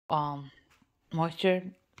moisture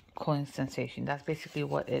cooling sensation. That's basically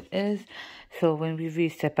what it is. So when we read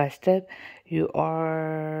step by step, you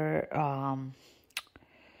are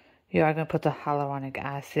going to put the hyaluronic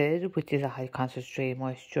acid, which is a high concentrated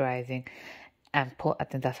moisturizing ampoule. I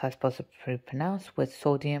think that's how it's supposed to be pronounced, with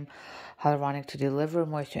sodium hyaluronic to deliver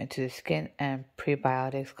moisture into the skin, and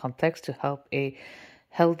prebiotics complex to help a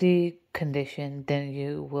healthy condition. Then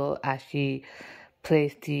you will actually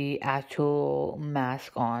place the actual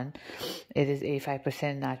mask on. It is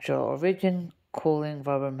 85% natural origin cooling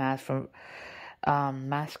rubber mask from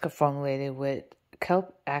mask formulated with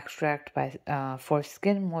kelp extract for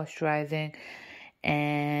skin moisturizing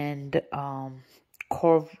and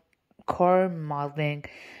core modeling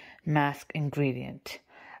mask ingredient.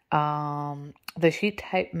 The sheet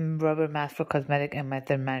type rubber mask for cosmetic and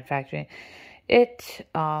method manufacturing. Like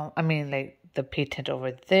the patent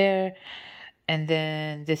over there. And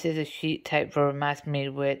then this is a sheet type rubber mask made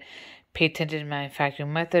with patented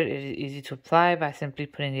manufacturing method. It is easy to apply by simply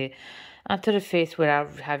putting it onto the face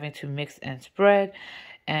without having to mix and spread,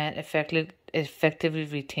 and effectively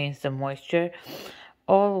retains the moisture,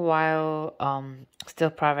 all while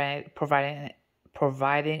still providing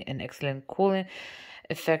an excellent cooling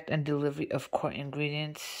effect and delivery of core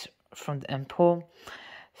ingredients from the ampoule.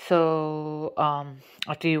 So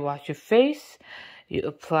after you wash your face, you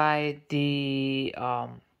apply the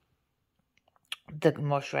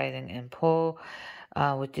moisturizing ampoule,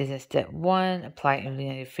 which is in step 1. Apply evenly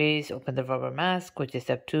on your face. Open the rubber mask, which is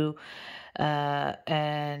step 2.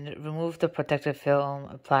 And remove the protective film.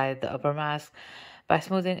 Apply the upper mask by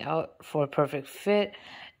smoothing out for a perfect fit.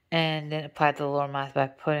 And then apply the lower mask by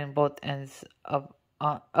putting both ends up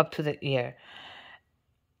to the ear.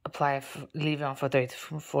 Leave it on for 30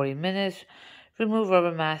 to 40 minutes. Remove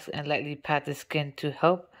rubber mask and lightly pat the skin to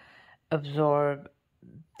help absorb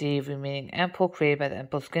the remaining ampoule. Created by the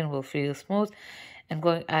ampoule, skin will feel smooth and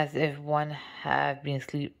glowing as if one had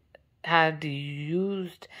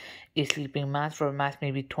used a sleeping mask. Rubber mask may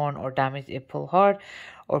be torn or damaged if pulled hard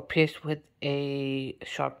or pierced with a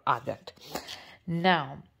sharp object.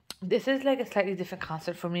 Now, this is like a slightly different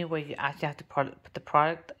concept for me, where you actually have to put the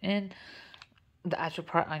product in the actual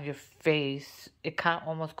part on your face. It kind of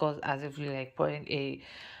almost goes as if you're like putting a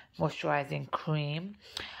moisturizing cream.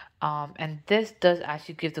 And this does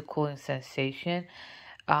actually give the cooling sensation.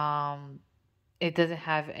 It doesn't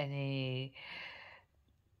have any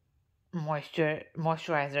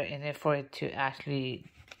moisturizer in it for it to actually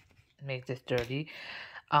make this dirty.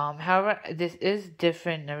 However, this is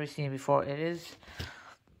different, never seen before. It is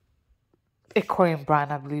a Korean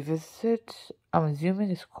brand, I believe. Is it? I'm assuming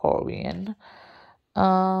it's Korean.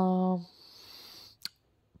 Yeah,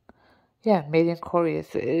 made in Korea.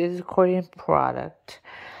 So it is a Korean product.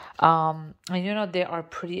 And they are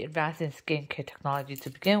pretty advanced in skincare technology to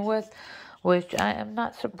begin with, which I am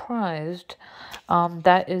not surprised.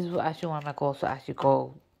 That is actually one of my goals, to actually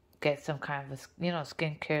go get some kind of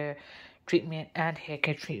skincare treatment and hair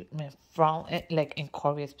care treatment from it, like in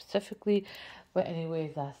Korea specifically. But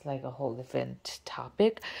anyways, that's like a whole different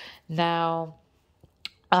topic. Now,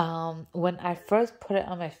 when I first put it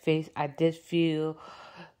on my face, I did feel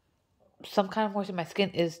some kind of moisture. My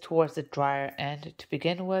skin is towards the drier end to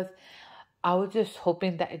begin with. I was just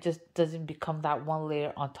hoping that it just doesn't become that one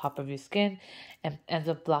layer on top of your skin and ends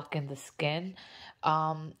up blocking the skin,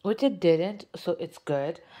 which it didn't, so it's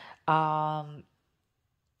good.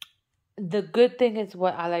 The good thing is,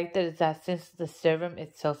 what I liked is that since the serum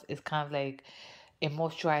itself is kind of like a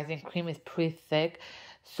moisturizing cream, is pretty thick,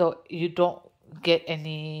 so you don't get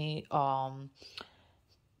any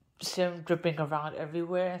serum dripping around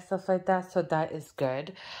everywhere and stuff like that. So that is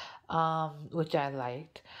good, which I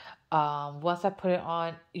liked. Once I put it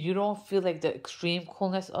on, you don't feel like the extreme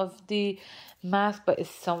coolness of the mask, but it's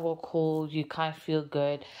somewhat cool. You kind of feel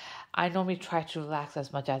good. I normally try to relax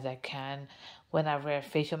as much as I can when I wear a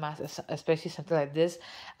facial mask, especially something like this.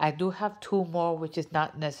 I do have 2 more, which is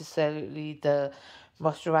not necessarily the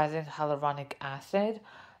moisturizing hyaluronic acid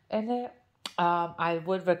in it. I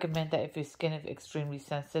would recommend that if your skin is extremely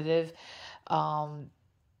sensitive,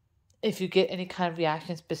 if you get any kind of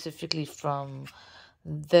reaction specifically from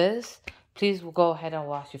this, please go ahead and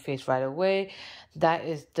wash your face right away. That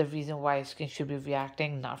is the reason why your skin should be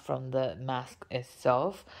reacting, not from the mask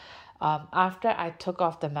itself. After I took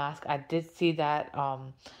off the mask, I did see that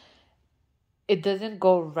it doesn't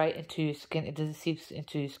go right into your skin. It doesn't seep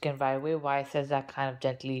into your skin right away. Why it says that kind of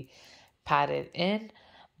gently pat it in.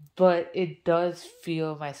 But it does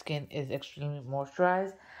feel my skin is extremely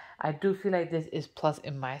moisturized. I do feel like this is plus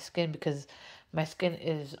in my skin, because my skin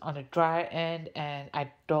is on the dry end, and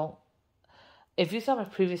if you saw my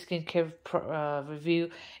previous skincare review,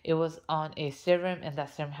 it was on a serum, and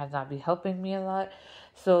that serum has not been helping me a lot.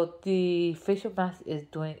 So the facial mask is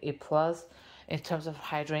doing a plus in terms of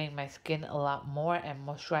hydrating my skin a lot more and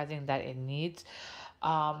moisturizing that it needs.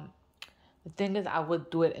 Um, the thing is, I would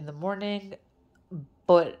do it in the morning,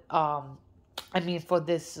 but I mean, for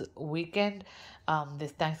this weekend,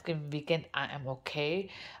 this Thanksgiving weekend, I am okay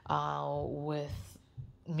with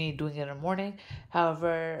me doing it in the morning.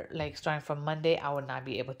 However, like starting from Monday, I would not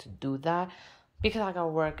be able to do that because I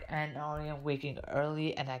got work and I am waking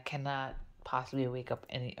early, and I cannot possibly wake up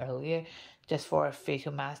any earlier just for a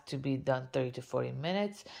facial mask to be done 30 to 40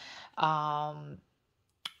 minutes. Um,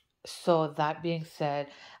 so that being said,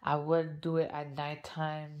 I would do it at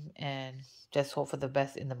nighttime and just hope for the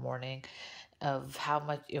best in the morning of how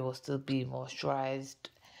much it will still be moisturized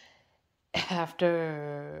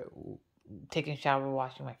after taking shower,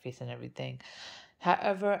 washing my face and everything.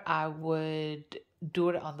 However, I would do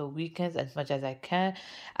it on the weekends as much as I can.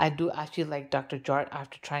 I do actually like Dr. Jart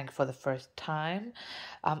after trying it for the first time.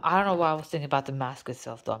 I don't know why I was thinking about the mask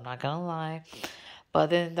itself though, I'm not gonna lie. But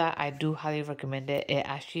other than that, I do highly recommend it. It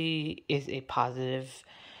actually is a positive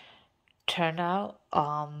turnout.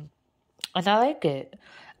 And I like it.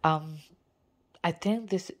 Um, I think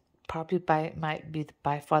this probably might be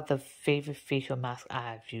by far the favorite facial mask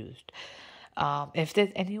I have used. If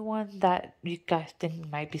there's anyone that you guys think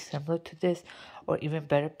might be similar to this or even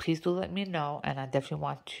better, please do let me know. And I definitely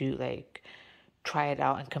want to like try it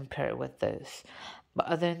out and compare it with this. But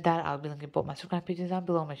other than that, I'll be linking both my subscribe pages down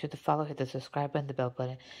below. Make sure to follow, hit the subscribe button, the bell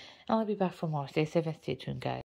button. And I'll be back for more. Stay safe and stay tuned, guys.